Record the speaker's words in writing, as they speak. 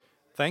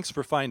Thanks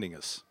for finding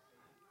us.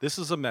 This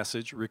is a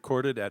message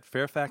recorded at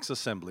Fairfax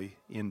Assembly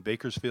in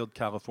Bakersfield,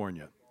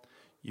 California.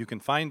 You can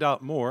find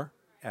out more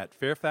at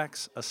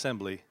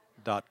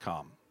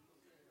fairfaxassembly.com.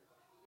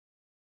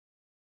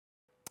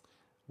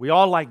 We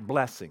all like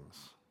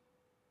blessings,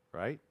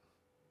 right?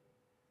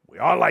 We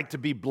all like to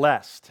be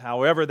blessed,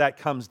 however that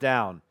comes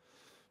down.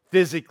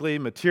 Physically,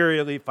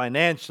 materially,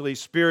 financially,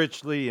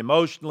 spiritually,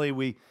 emotionally,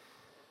 we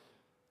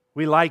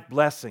like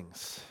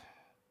blessings.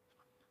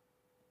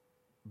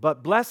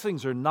 But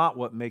blessings are not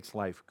what makes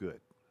life good.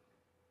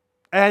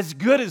 As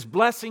good as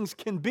blessings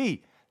can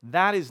be,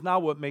 that is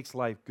not what makes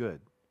life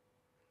good.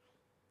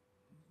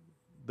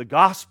 The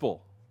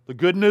gospel, the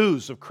good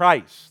news of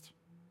Christ,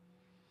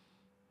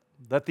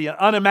 that the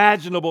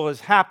unimaginable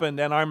has happened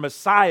and our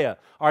Messiah,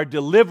 our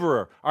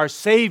deliverer, our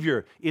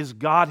Savior is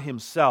God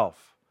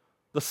Himself,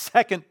 the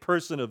second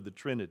person of the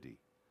Trinity.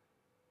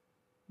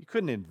 You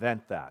couldn't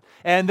invent that.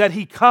 And that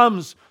He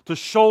comes to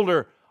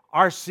shoulder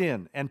our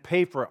sin and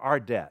pay for our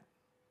debt.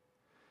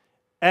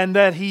 And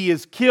that He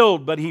is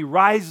killed, but He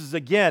rises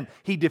again.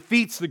 He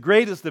defeats the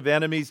greatest of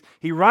enemies.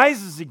 He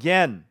rises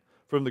again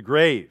from the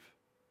grave.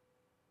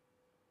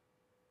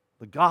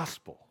 The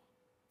gospel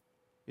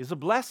is a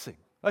blessing,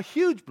 a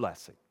huge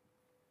blessing.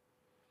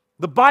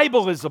 The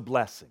Bible is a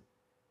blessing.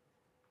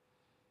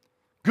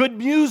 Good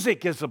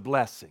music is a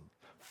blessing.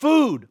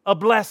 Food, a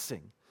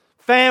blessing.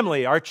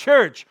 Family, our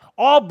church,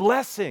 all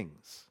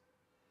blessings.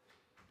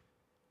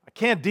 I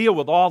can't deal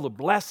with all the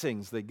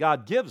blessings that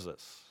God gives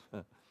us.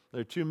 There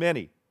are too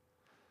many.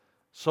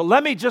 So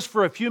let me just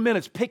for a few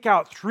minutes pick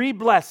out 3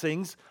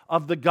 blessings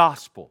of the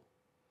gospel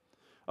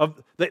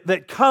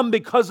that come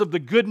because of the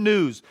good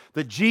news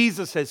that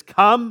Jesus has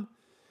come,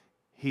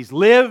 He's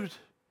lived,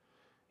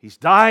 He's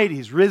died,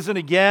 He's risen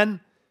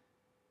again,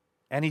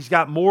 and He's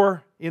got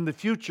more in the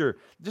future.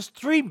 Just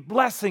 3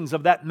 blessings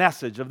of that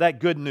message, of that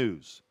good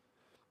news,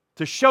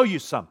 to show you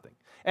something.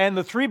 And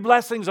the 3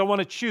 blessings I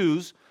want to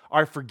choose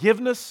are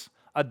forgiveness,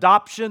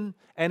 adoption,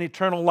 and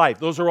eternal life.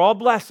 Those are all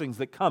blessings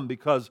that come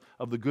because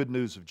of the good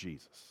news of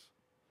Jesus.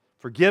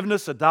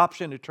 Forgiveness,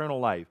 adoption, eternal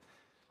life.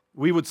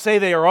 We would say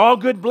they are all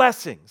good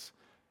blessings.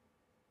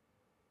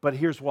 But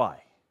here's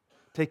why.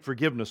 Take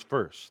forgiveness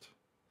first.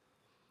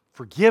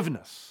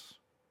 Forgiveness.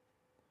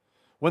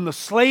 When the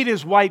slate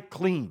is wiped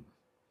clean,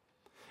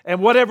 and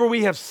whatever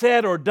we have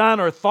said or done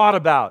or thought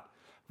about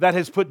that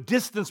has put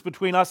distance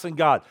between us and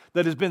God,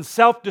 that has been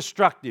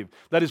self-destructive,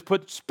 that has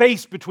put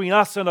space between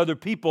us and other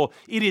people,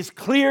 it is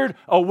cleared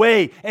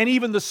away, and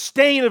even the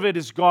stain of it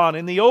is gone.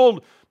 In the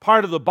old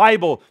part of the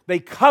Bible, they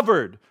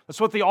covered.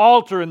 That's what the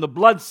altar and the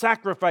blood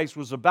sacrifice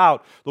was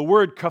about. The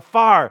word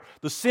kafar.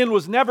 The sin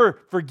was never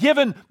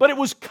forgiven, but it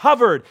was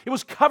covered. It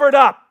was covered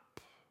up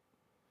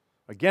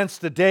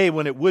against the day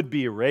when it would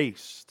be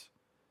erased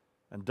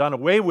and done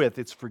away with.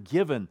 It's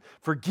forgiven.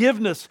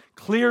 Forgiveness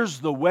clears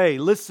the way,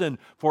 listen,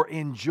 for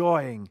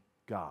enjoying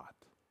God.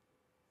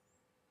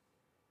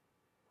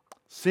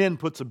 Sin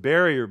puts a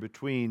barrier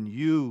between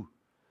you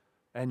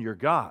and your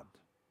God.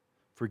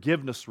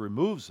 Forgiveness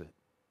removes it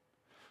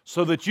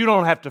so that you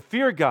don't have to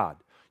fear God.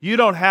 You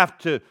don't have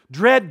to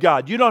dread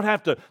God. You don't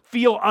have to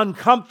feel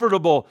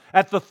uncomfortable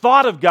at the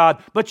thought of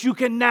God, but you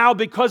can now,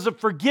 because of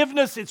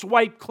forgiveness, it's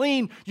wiped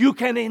clean, you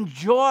can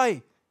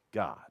enjoy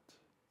God.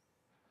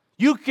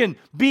 You can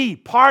be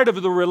part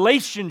of the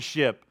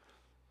relationship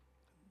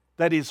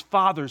that is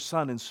Father,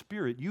 Son, and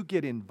Spirit. You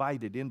get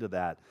invited into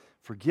that.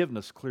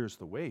 Forgiveness clears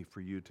the way for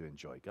you to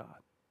enjoy God.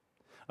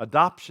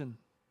 Adoption.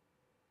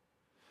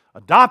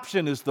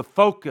 Adoption is the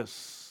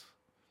focus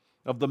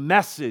of the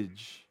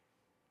message.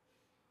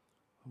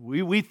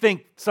 We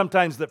think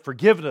sometimes that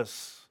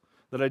forgiveness,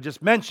 that I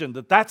just mentioned,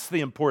 that's the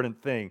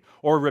important thing,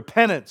 or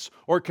repentance,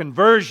 or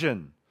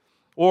conversion.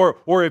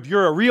 Or if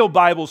you're a real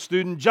Bible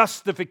student,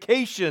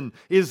 justification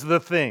is the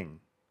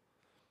thing.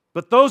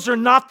 But those are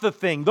not the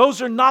thing.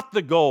 Those are not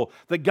the goal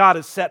that God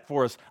has set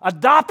for us.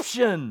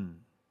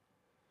 Adoption.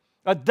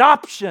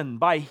 Adoption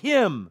by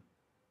Him,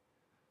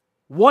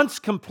 once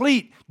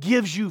complete,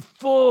 gives you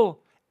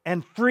full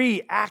and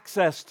free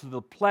access to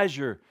the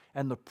pleasure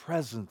and the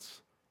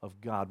presence of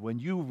God. When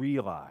you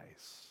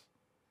realize,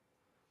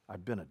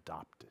 I've been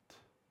adopted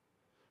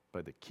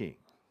by the King,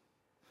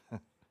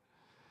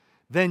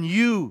 then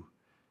you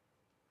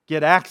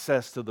get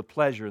access to the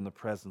pleasure and the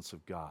presence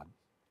of God.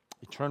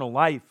 Eternal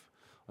life,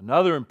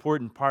 another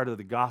important part of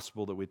the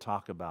gospel that we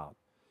talk about.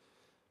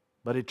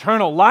 But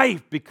eternal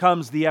life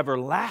becomes the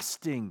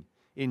everlasting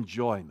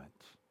enjoyment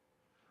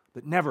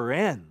that never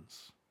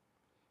ends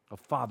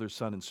of Father,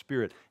 Son, and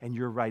Spirit, and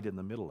you're right in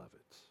the middle of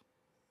it.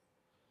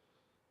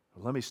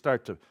 Let me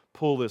start to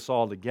pull this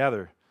all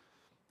together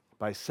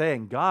by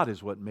saying God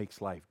is what makes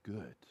life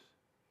good.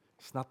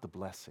 It's not the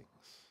blessings.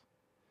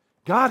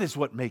 God is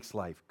what makes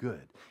life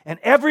good. And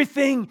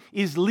everything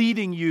is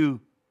leading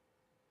you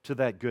to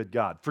that good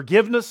God.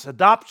 Forgiveness,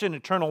 adoption,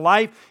 eternal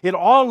life, it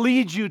all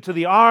leads you to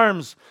the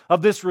arms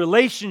of this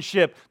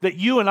relationship that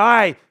you and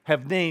I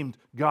have named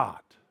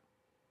God.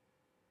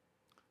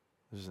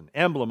 There's an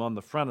emblem on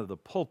the front of the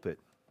pulpit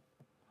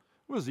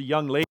There was a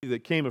young lady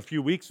that came a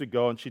few weeks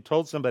ago and she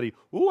told somebody,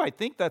 "Ooh, I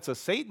think that's a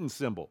Satan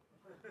symbol."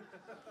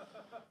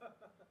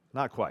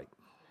 Not quite.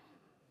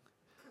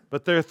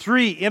 But there are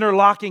three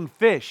interlocking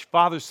fish,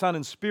 Father, Son,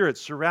 and Spirit,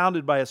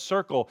 surrounded by a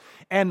circle.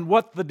 And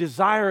what the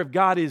desire of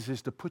God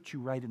is to put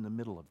you right in the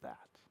middle of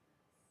that.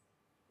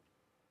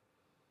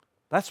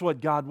 That's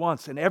what God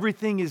wants. And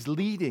everything is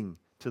leading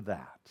to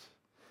that.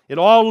 It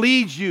all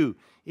leads you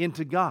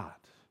into God.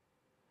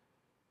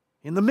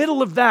 In the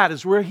middle of that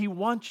is where He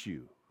wants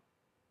you.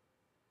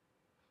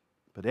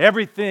 But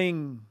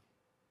everything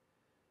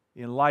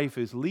in life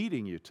is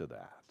leading you to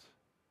that.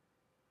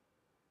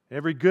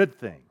 Every good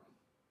thing,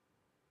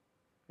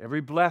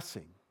 every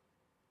blessing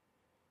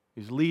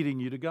is leading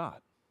you to God.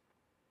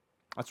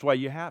 That's why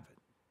you have it.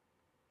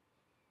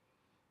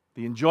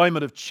 The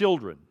enjoyment of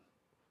children,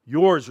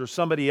 yours or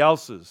somebody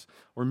else's,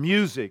 or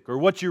music, or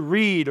what you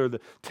read, or the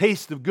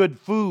taste of good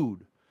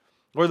food,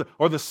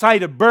 or the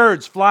sight of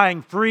birds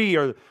flying free,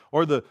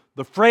 or the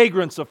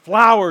fragrance of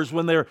flowers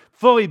when they're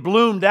fully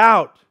bloomed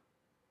out.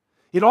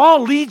 It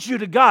all leads you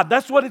to God.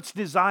 That's what it's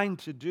designed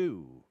to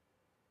do.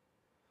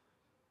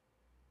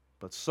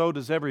 But so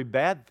does every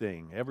bad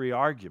thing, every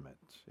argument,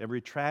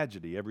 every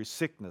tragedy, every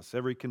sickness,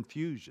 every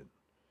confusion,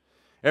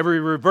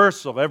 every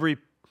reversal, every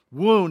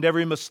wound,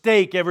 every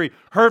mistake, every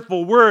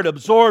hurtful word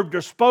absorbed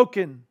or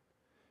spoken,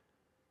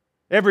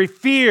 every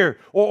fear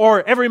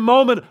or every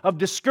moment of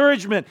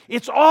discouragement.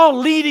 It's all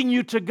leading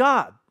you to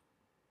God.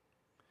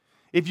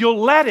 If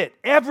you'll let it,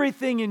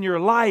 everything in your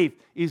life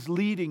is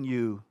leading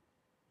you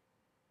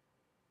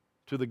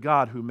to the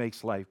God who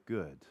makes life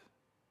good.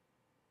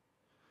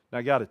 Now,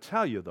 I got to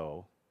tell you,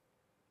 though,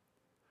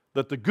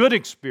 that the good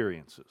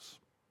experiences,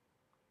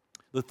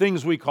 the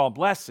things we call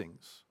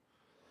blessings,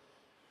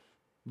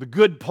 the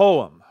good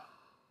poem,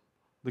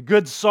 the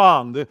good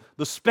song,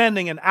 the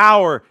spending an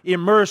hour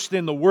immersed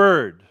in the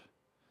Word,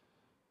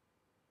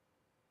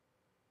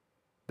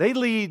 they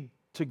lead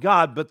to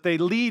God, but they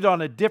lead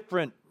on a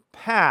different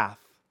path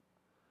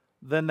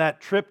than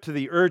that trip to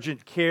the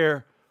urgent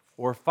care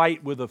or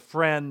fight with a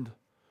friend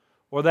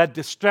or that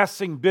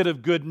distressing bit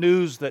of good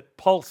news that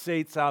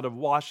pulsates out of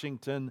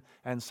Washington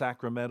and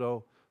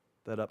Sacramento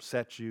that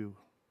upsets you.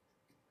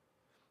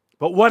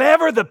 But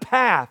whatever the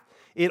path,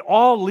 it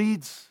all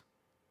leads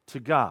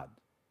to God.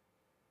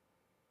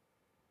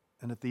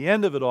 And at the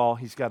end of it all,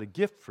 He's got a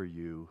gift for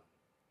you.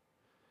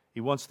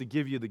 He wants to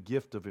give you the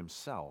gift of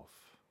Himself.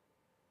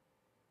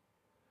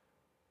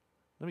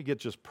 Let me get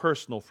just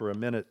personal for a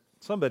minute.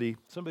 Somebody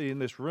in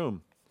this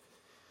room,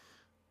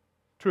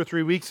 2 or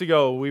 3 weeks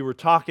ago, we were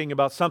talking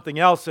about something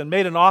else and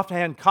made an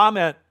offhand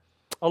comment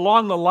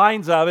along the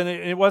lines of, and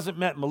it wasn't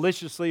meant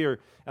maliciously, and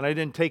I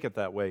didn't take it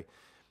that way,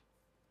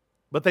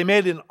 but they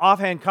made an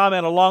offhand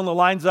comment along the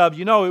lines of,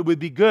 it would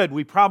be good,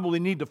 we probably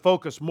need to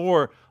focus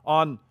more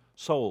on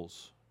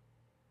souls.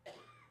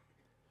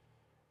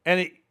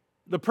 And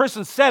the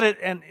person said it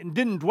and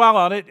didn't dwell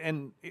on it,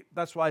 and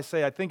that's why I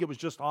say I think it was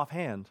just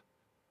offhand.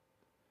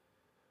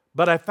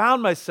 But I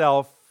found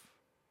myself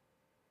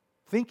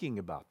thinking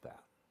about that.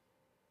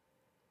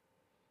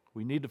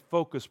 We need to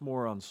focus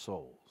more on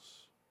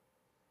souls.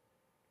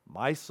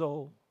 My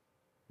soul,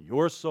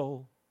 your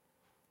soul,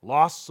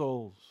 lost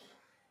souls,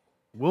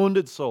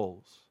 wounded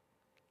souls.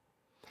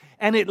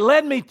 And it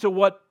led me to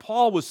what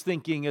Paul was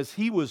thinking as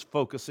he was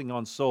focusing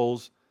on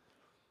souls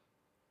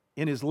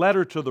in his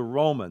letter to the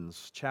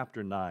Romans,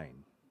 chapter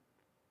 9.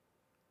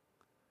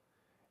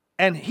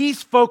 And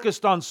he's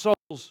focused on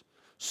souls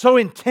so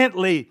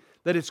intently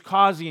that it's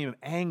causing him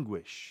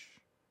anguish.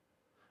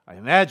 I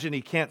imagine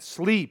he can't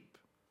sleep.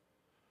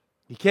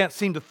 He can't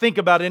seem to think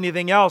about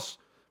anything else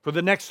for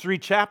the next 3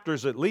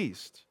 chapters at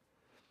least.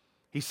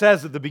 He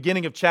says at the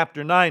beginning of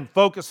chapter 9,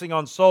 focusing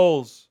on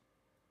souls,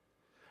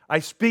 I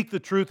speak the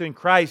truth in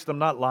Christ, I'm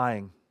not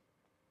lying.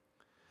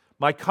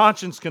 My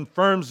conscience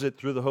confirms it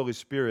through the Holy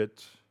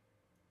Spirit.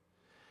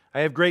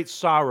 I have great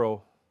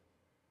sorrow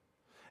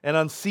and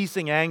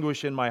unceasing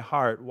anguish in my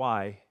heart.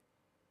 Why?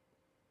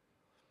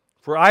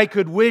 For I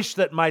could wish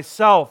that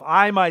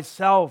I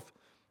myself,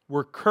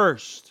 were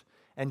cursed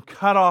and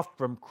cut off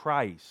from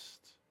Christ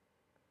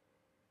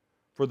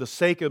for the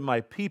sake of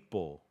my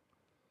people,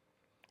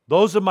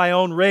 those of my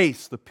own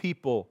race, the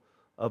people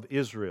of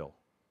Israel.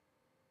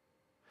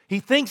 He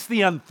thinks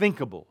the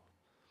unthinkable.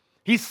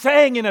 He's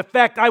saying, in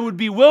effect, I would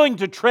be willing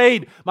to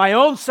trade my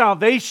own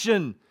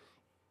salvation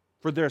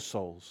for their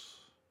souls,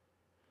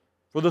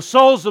 for the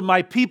souls of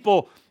my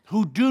people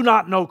who do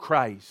not know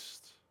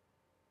Christ.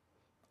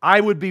 I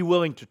would be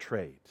willing to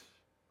trade.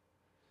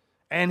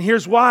 And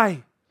here's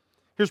why.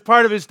 Here's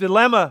part of his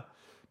dilemma.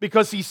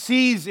 Because he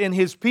sees in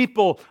his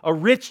people a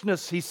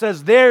richness. He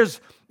says theirs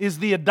is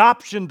the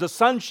adoption to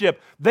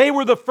sonship. They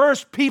were the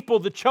first people,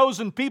 the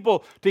chosen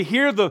people, to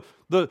hear the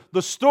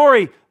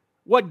story.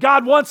 What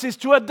God wants is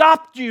to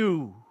adopt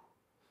you.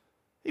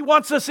 He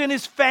wants us in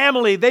His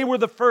family. They were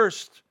the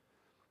first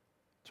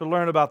to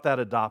learn about that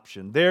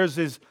adoption. Theirs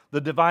is the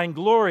divine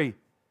glory.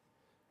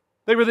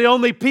 They were the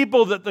only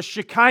people that the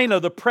Shekinah,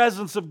 the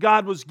presence of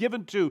God, was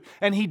given to,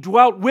 and He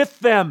dwelt with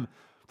them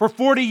For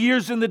 40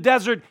 years in the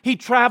desert, He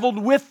traveled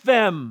with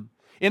them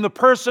in the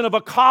person of a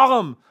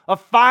column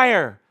of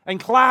fire and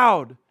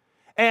cloud.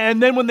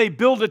 And then when they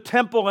built a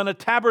temple and a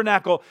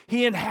tabernacle,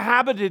 He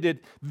inhabited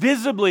it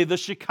visibly, the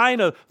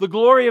Shekinah, the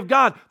glory of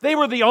God. They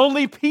were the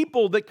only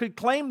people that could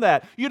claim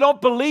that. You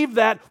don't believe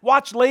that?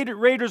 Watch later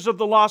Raiders of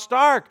the Lost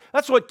Ark.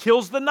 That's what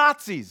kills the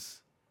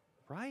Nazis,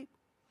 right?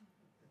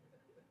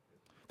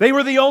 They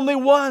were the only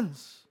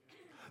ones.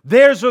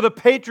 Theirs are the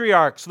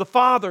patriarchs, the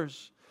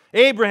fathers,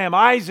 Abraham,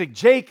 Isaac,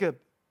 Jacob.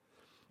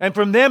 And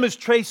from them is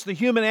traced the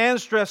human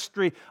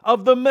ancestry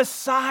of the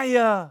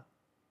Messiah,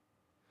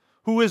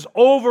 who is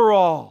over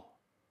all,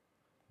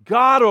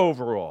 God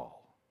over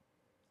all,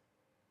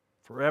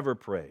 forever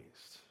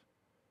praised.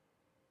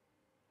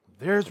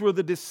 There's where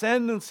the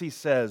descendants, He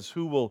says,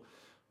 who will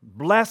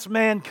bless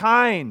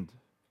mankind.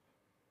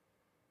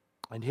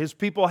 And His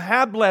people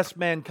have blessed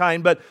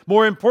mankind, but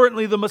more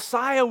importantly, the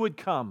Messiah would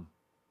come.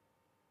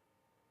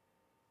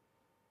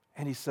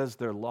 And He says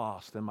they're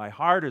lost, and my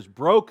heart is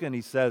broken,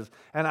 He says,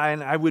 and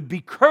I would be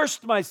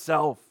cursed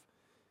myself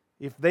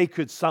if they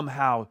could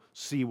somehow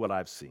see what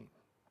I've seen.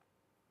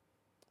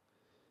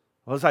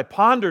 Well, as I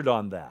pondered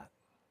on that,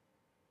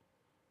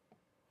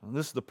 and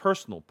this is the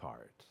personal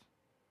part,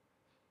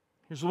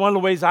 here's one of the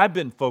ways I've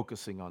been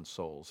focusing on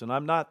souls, and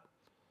I'm not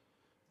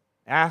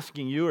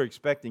asking you or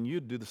expecting you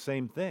to do the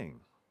same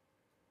thing.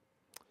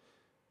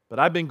 But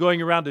I've been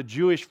going around to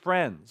Jewish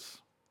friends,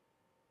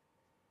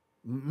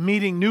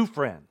 meeting new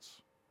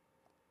friends,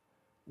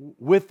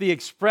 with the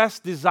express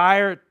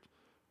desire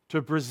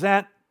to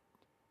present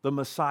the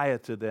Messiah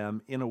to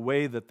them in a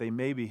way that they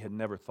maybe had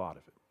never thought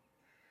of it.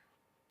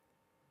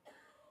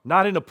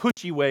 Not in a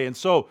pushy way. And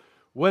so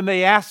when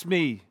they ask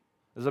me,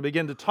 as I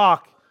begin to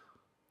talk,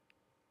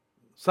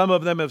 some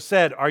of them have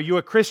said, "Are you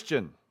a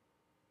Christian?"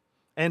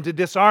 And to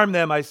disarm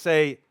them, I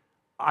say,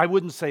 I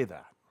wouldn't say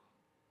that.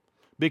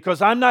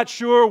 Because I'm not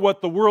sure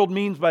what the world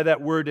means by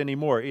that word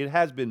anymore. It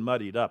has been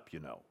muddied up, you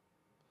know.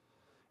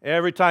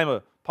 Every time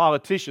a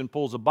politician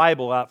pulls a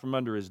Bible out from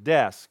under his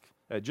desk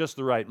at just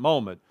the right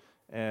moment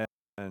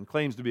and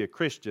claims to be a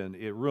Christian,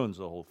 it ruins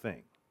the whole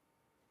thing.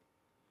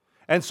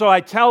 And so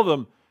I tell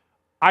them,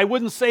 I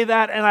wouldn't say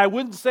that, and I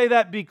wouldn't say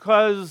that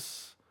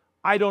because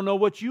I don't know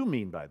what you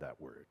mean by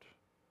that word.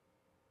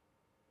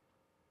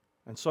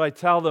 And so I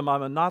tell them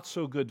I'm a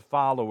not-so-good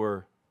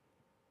follower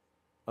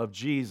of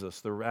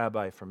Jesus, the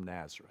rabbi from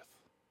Nazareth.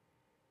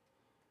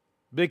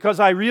 Because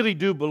I really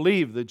do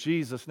believe that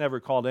Jesus never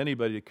called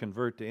anybody to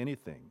convert to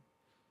anything,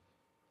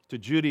 to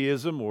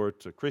Judaism or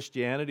to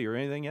Christianity or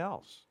anything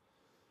else.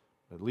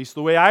 At least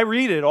the way I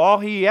read it, all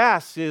He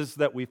asks is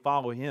that we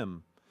follow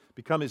Him,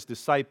 become His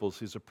disciples,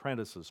 His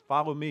apprentices.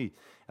 Follow me,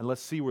 and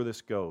let's see where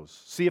this goes.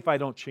 See if I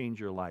don't change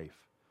your life.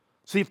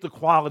 See if the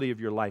quality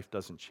of your life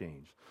doesn't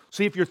change.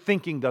 See if your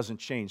thinking doesn't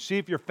change. See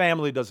if your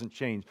family doesn't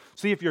change.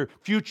 See if your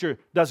future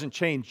doesn't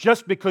change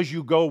just because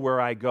you go where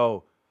I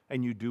go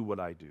and you do what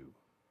I do.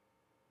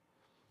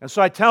 And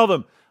so I tell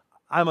them,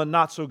 I'm a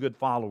not-so-good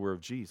follower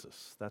of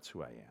Jesus. That's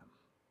who I am.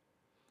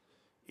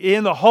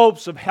 In the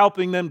hopes of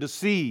helping them to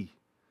see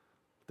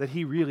that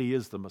He really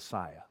is the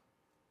Messiah.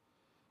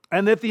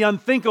 And that the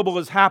unthinkable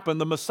has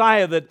happened. The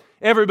Messiah that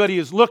everybody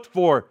has looked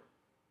for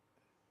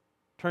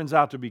turns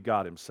out to be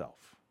God Himself.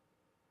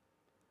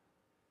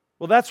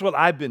 Well, that's what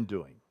I've been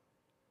doing.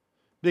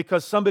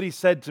 Because somebody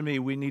said to me,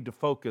 we need to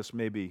focus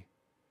maybe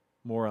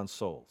more on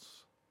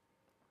souls.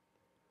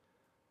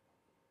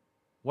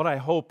 What I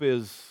hope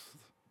is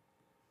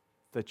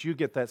that you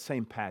get that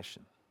same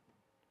passion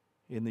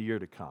in the year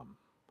to come.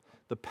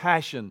 The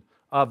passion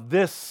of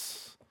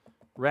this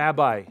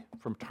rabbi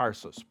from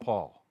Tarsus,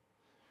 Paul.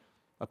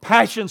 A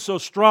passion so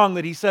strong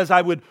that he says,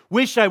 I would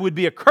wish I would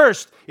be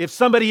accursed if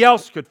somebody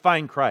else could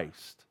find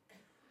Christ.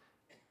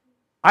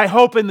 I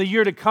hope in the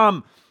year to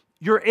come,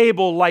 you're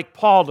able, like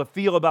Paul, to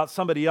feel about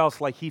somebody else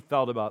like he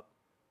felt about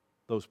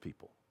those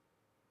people.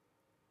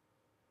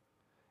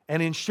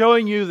 And in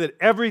showing you that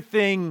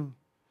everything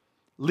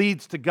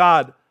leads to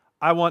God,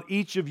 I want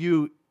each of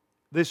you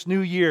this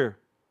new year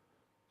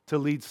to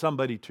lead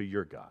somebody to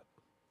your God.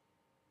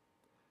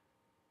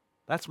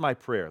 That's my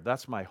prayer.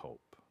 That's my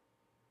hope.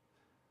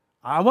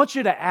 I want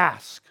you to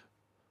ask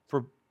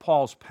for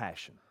Paul's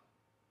passion.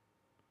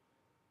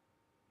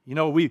 You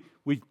know, we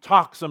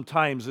talk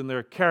sometimes, and there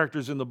are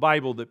characters in the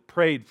Bible that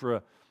prayed for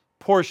a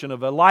portion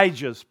of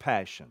Elijah's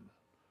passion.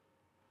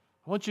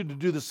 I want you to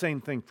do the same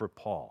thing for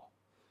Paul.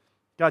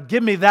 God,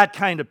 give me that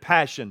kind of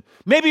passion.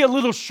 Maybe a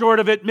little short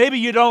of it. Maybe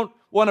you don't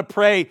want to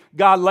pray,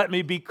 God, let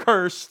me be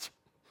cursed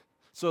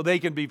so they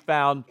can be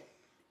found.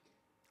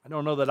 I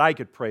don't know that I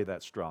could pray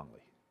that strongly.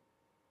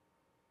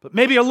 But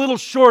maybe a little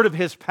short of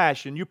His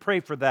passion. You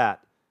pray for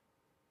that.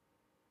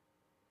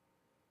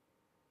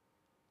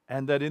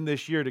 And that in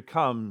this year to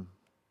come,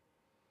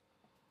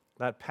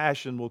 that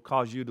passion will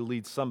cause you to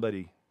lead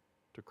somebody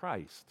to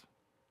Christ.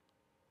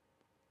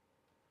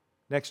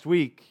 Next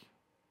week,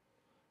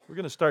 we're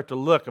going to start to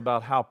look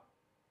about how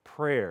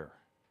prayer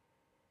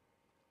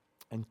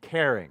and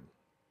caring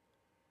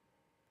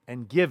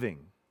and giving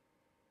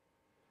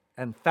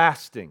and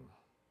fasting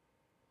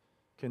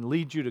can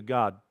lead you to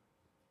God.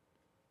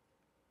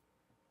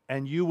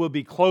 And you will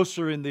be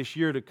closer in this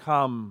year to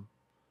come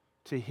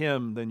to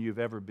Him than you've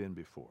ever been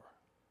before.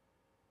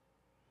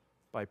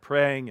 By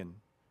praying and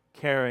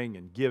caring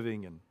and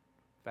giving and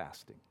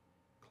fasting.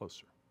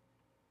 Closer.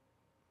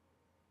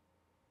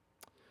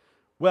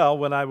 Well,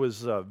 when I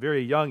was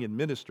very young in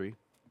ministry,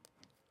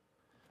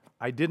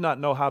 I did not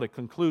know how to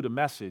conclude a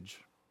message.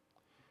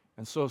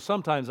 And so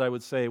sometimes I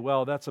would say,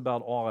 well, that's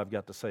about all I've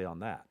got to say on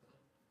that.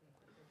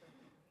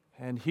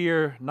 And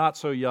here, not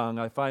so young,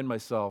 I find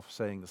myself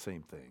saying the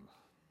same thing.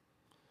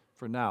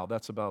 For now,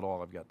 that's about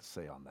all I've got to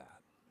say on that.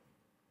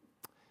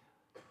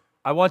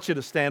 I want you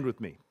to stand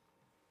with me.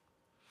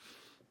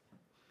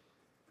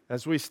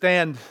 As we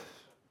stand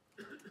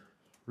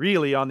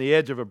really on the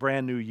edge of a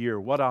brand new year,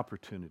 what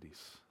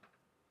opportunities,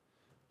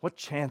 what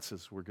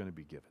chances we're going to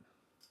be given.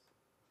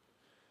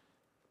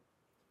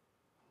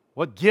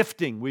 What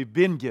gifting we've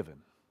been given.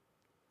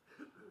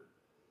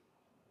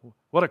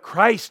 What a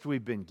Christ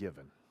we've been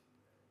given.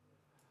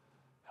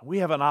 And we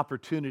have an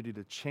opportunity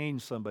to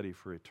change somebody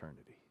for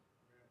eternity.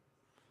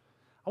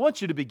 I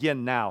want you to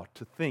begin now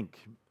to think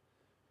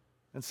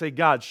and say,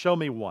 God, show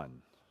me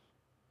one.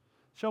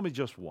 Show me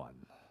just one.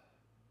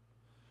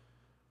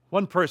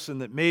 One person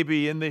that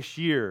maybe in this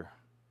year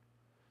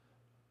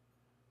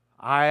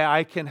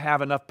I can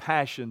have enough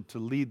passion to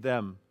lead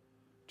them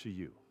to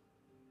you.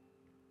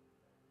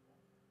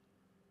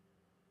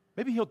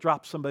 Maybe He'll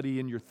drop somebody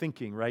in your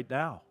thinking right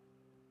now.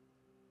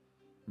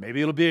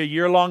 Maybe it'll be a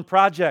year-long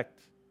project.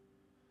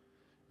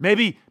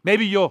 Maybe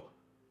you'll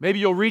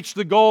reach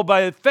the goal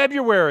by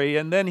February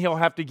and then He'll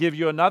have to give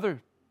you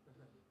another.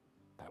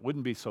 That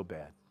wouldn't be so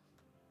bad.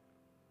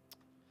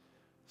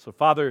 So,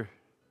 Father,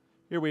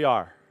 here we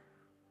are.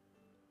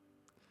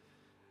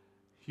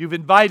 You've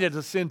invited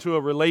us into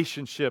a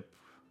relationship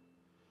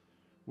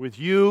with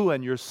you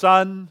and your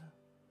Son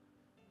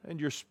and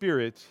your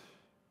Spirit.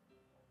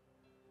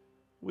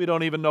 We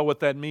don't even know what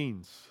that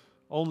means.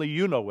 Only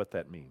you know what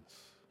that means.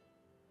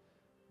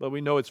 But we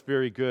know it's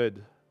very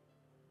good.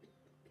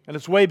 And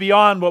it's way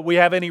beyond what we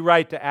have any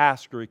right to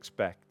ask or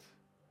expect.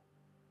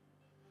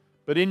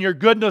 But in your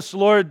goodness,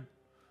 Lord,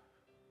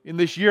 in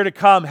this year to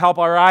come, help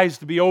our eyes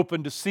to be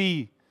open to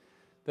see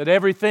that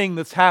everything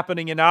that's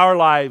happening in our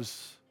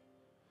lives,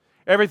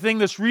 everything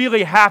that's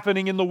really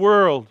happening in the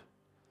world,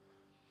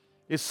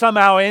 is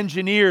somehow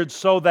engineered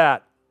so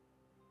that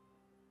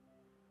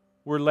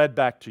we're led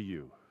back to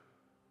you.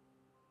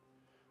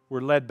 We're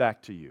led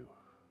back to you.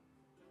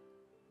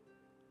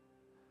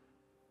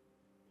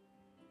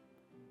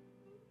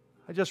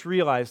 I just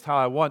realized how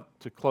I want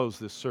to close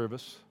this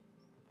service.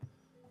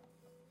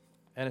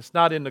 And it's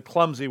not in the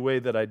clumsy way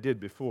that I did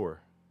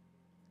before.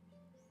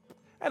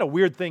 I had a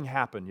weird thing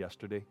happen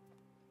yesterday.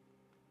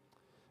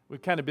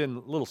 We've kind of been a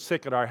little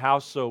sick at our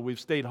house, so we've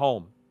stayed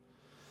home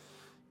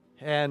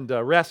and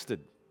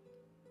rested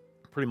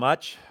pretty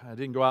much. I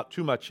didn't go out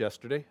too much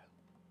yesterday.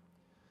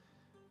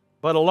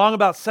 But along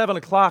about 7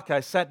 o'clock,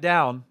 I sat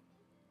down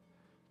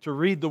to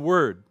read the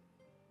Word.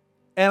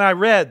 And I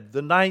read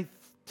the 9th,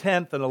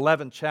 10th, and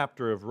 11th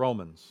chapter of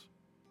Romans.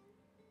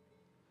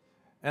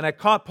 And I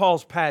caught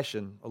Paul's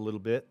passion a little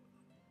bit.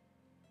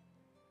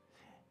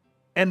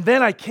 And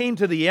then I came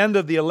to the end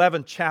of the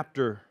 11th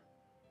chapter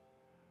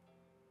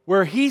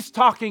where he's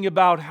talking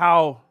about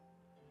how,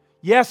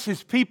 yes,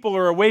 his people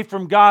are away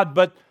from God,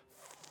 but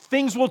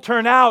things will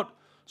turn out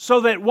so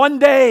that one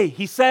day,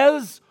 he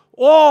says,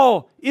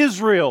 all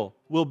Israel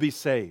will be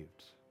saved.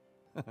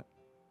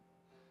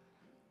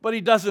 But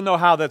he doesn't know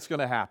how that's going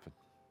to happen.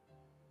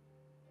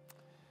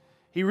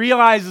 He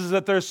realizes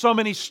that there's so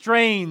many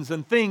strains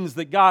and things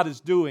that God is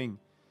doing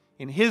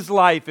in his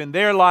life, in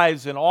their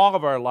lives, in all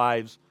of our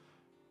lives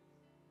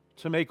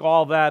to make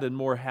all that and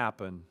more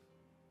happen.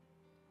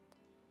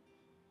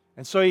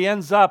 And so he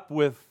ends up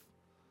with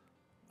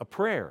a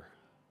prayer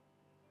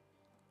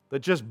that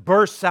just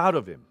bursts out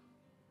of him.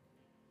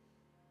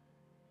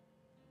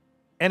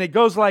 And it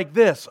goes like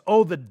this: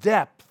 oh, the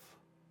depth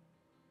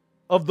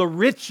of the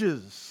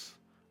riches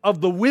of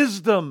the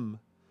wisdom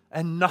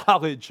and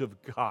knowledge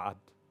of God.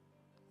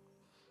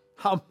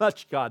 How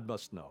much God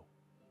must know.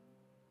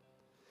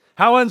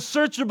 How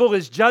unsearchable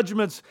His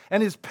judgments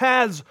and His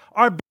paths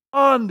are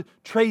beyond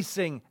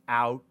tracing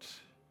out.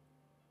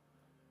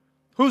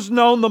 Who's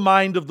known the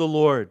mind of the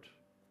Lord?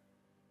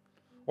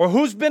 Or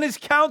who's been His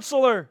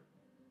counselor?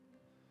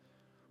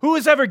 Who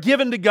has ever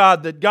given to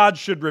God that God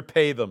should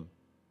repay them?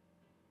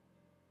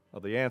 Well,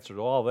 the answer to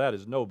all that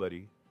is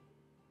nobody.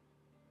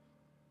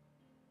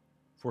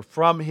 For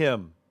from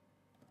Him,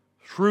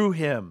 through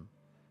Him,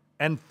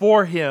 and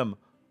for Him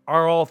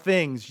are all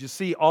things. You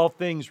see, all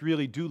things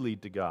really do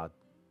lead to God.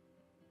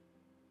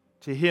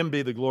 To Him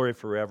be the glory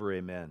forever,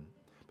 amen.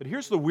 But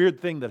here's the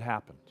weird thing that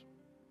happened.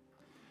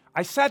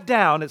 I sat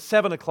down at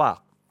 7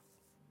 o'clock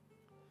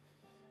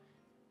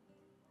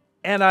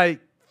and I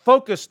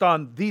focused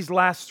on these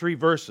last 3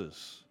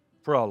 verses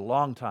for a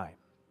long time.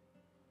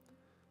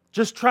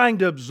 Just trying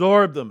to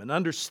absorb them and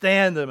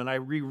understand them, and I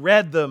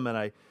reread them and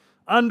I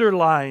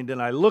underlined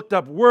and I looked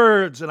up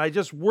words and I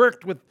just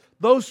worked with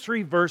those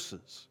 3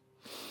 verses.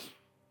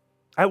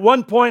 At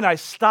one point, I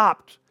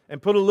stopped and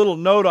put a little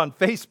note on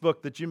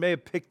Facebook that you may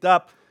have picked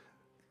up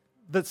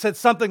that said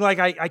something like,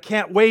 I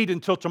can't wait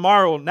until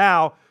tomorrow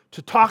now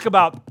to talk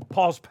about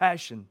Paul's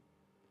passion,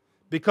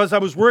 because I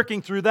was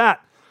working through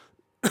that.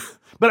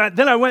 But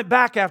then I went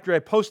back after I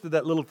posted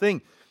that little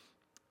thing,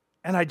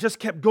 and I just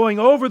kept going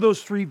over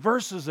those 3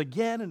 verses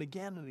again and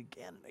again and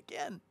again and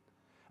again.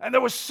 And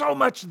there was so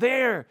much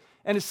there,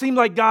 and it seemed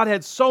like God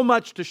had so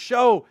much to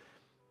show.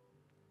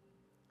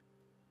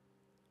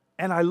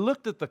 And I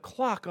looked at the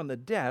clock on the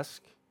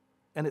desk,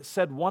 and it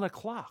said 1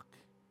 o'clock.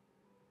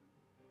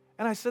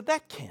 And I said,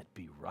 that can't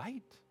be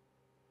right.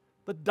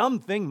 The dumb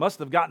thing must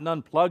have gotten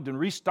unplugged and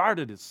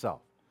restarted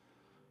itself.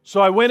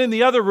 So I went in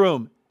the other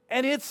room,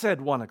 and it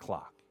said 1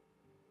 o'clock.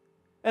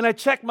 And I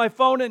checked my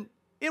phone, and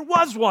it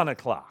was 1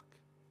 o'clock.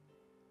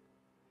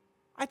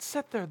 I'd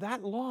sat there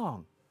that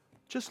long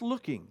just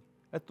looking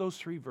at those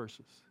 3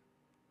 verses.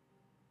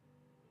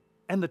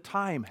 And the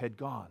time had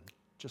gone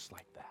just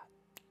like that.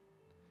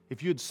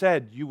 If you'd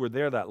said you were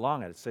there that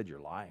long, I'd have said you're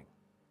lying.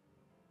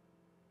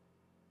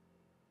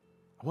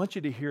 I want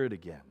you to hear it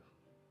again.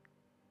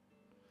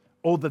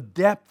 Oh, the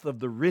depth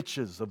of the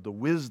riches of the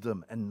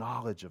wisdom and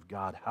knowledge of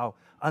God, how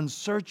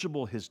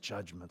unsearchable His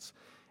judgments,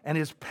 and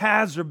His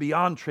paths are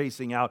beyond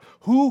tracing out.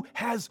 Who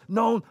has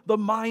known the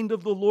mind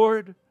of the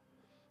Lord?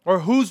 Or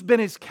who's been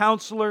His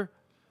counselor?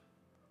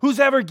 Who's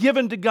ever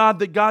given to God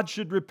that God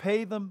should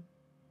repay them?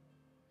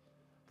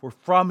 For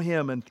from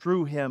Him and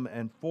through Him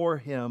and for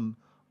Him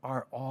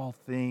are all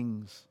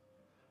things.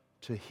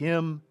 To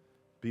Him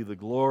be the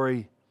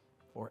glory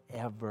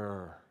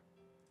forever.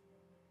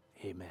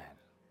 Amen.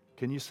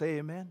 Can you say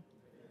amen?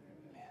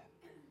 Amen.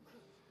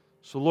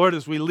 So, Lord,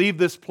 as we leave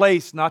this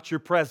place, not your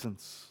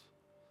presence,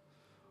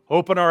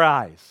 open our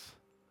eyes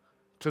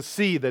to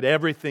see that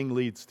everything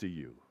leads to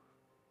you.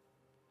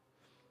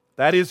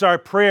 That is our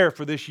prayer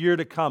for this year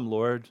to come,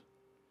 Lord,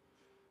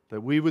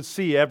 that we would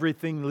see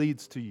everything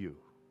leads to you.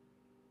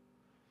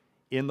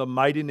 In the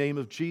mighty name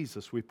of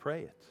Jesus, we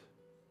pray it.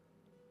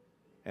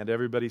 And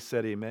everybody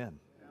said amen.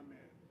 Amen.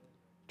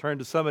 Turn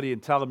to somebody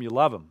and tell them you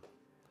love them.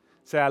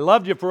 Say, I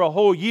loved you for a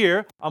whole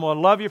year. I'm going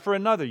to love you for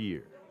another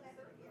year.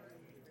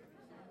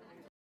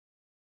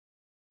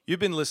 You've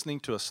been listening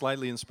to a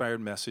slightly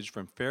inspired message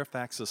from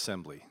Fairfax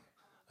Assembly,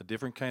 a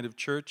different kind of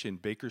church in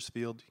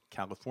Bakersfield,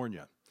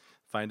 California.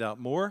 Find out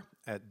more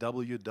at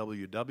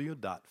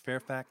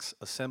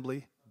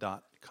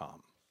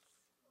www.fairfaxassembly.com.